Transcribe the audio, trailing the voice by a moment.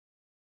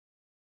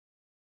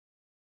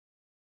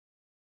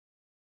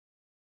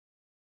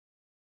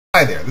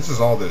Hi there, this is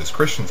all those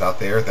Christians out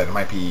there that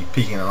might be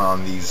peeking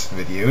on these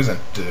videos, and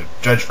to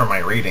judge from my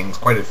ratings,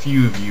 quite a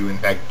few of you in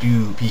fact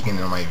do peek in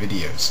on my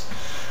videos.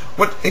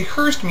 What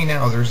occurs to me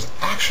now, there's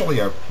actually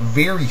a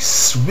very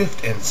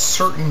swift and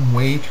certain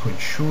way to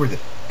ensure that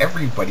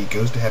everybody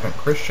goes to heaven,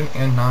 Christian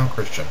and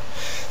non-Christian.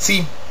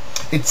 See,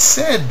 it's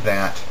said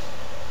that,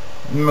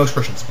 most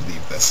Christians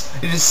believe this,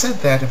 it is said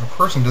that if a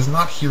person does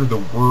not hear the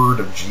word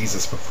of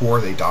Jesus before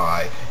they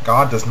die,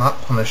 God does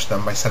not punish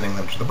them by sending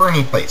them to the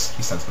burning place.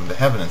 He sends them to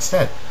heaven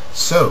instead.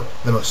 So,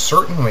 the most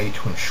certain way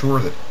to ensure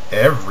that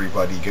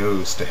everybody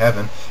goes to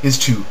heaven is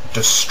to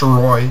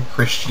destroy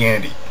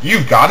Christianity.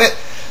 You've got it!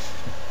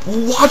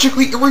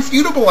 Logically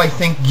irrefutable, I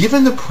think,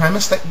 given the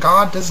premise that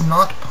God does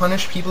not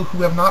punish people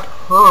who have not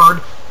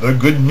heard the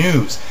good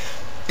news.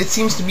 It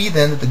seems to me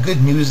then that the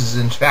good news is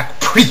in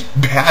fact pretty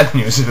bad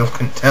news if it will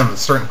condemn a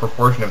certain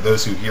proportion of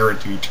those who hear it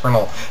to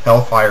eternal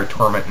hellfire,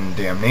 torment, and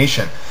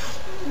damnation.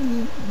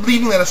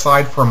 Leaving that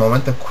aside for a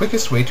moment, the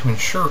quickest way to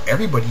ensure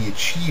everybody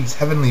achieves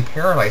heavenly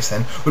paradise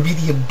then would be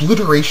the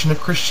obliteration of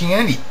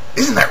Christianity.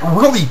 Isn't that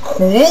really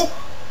cool?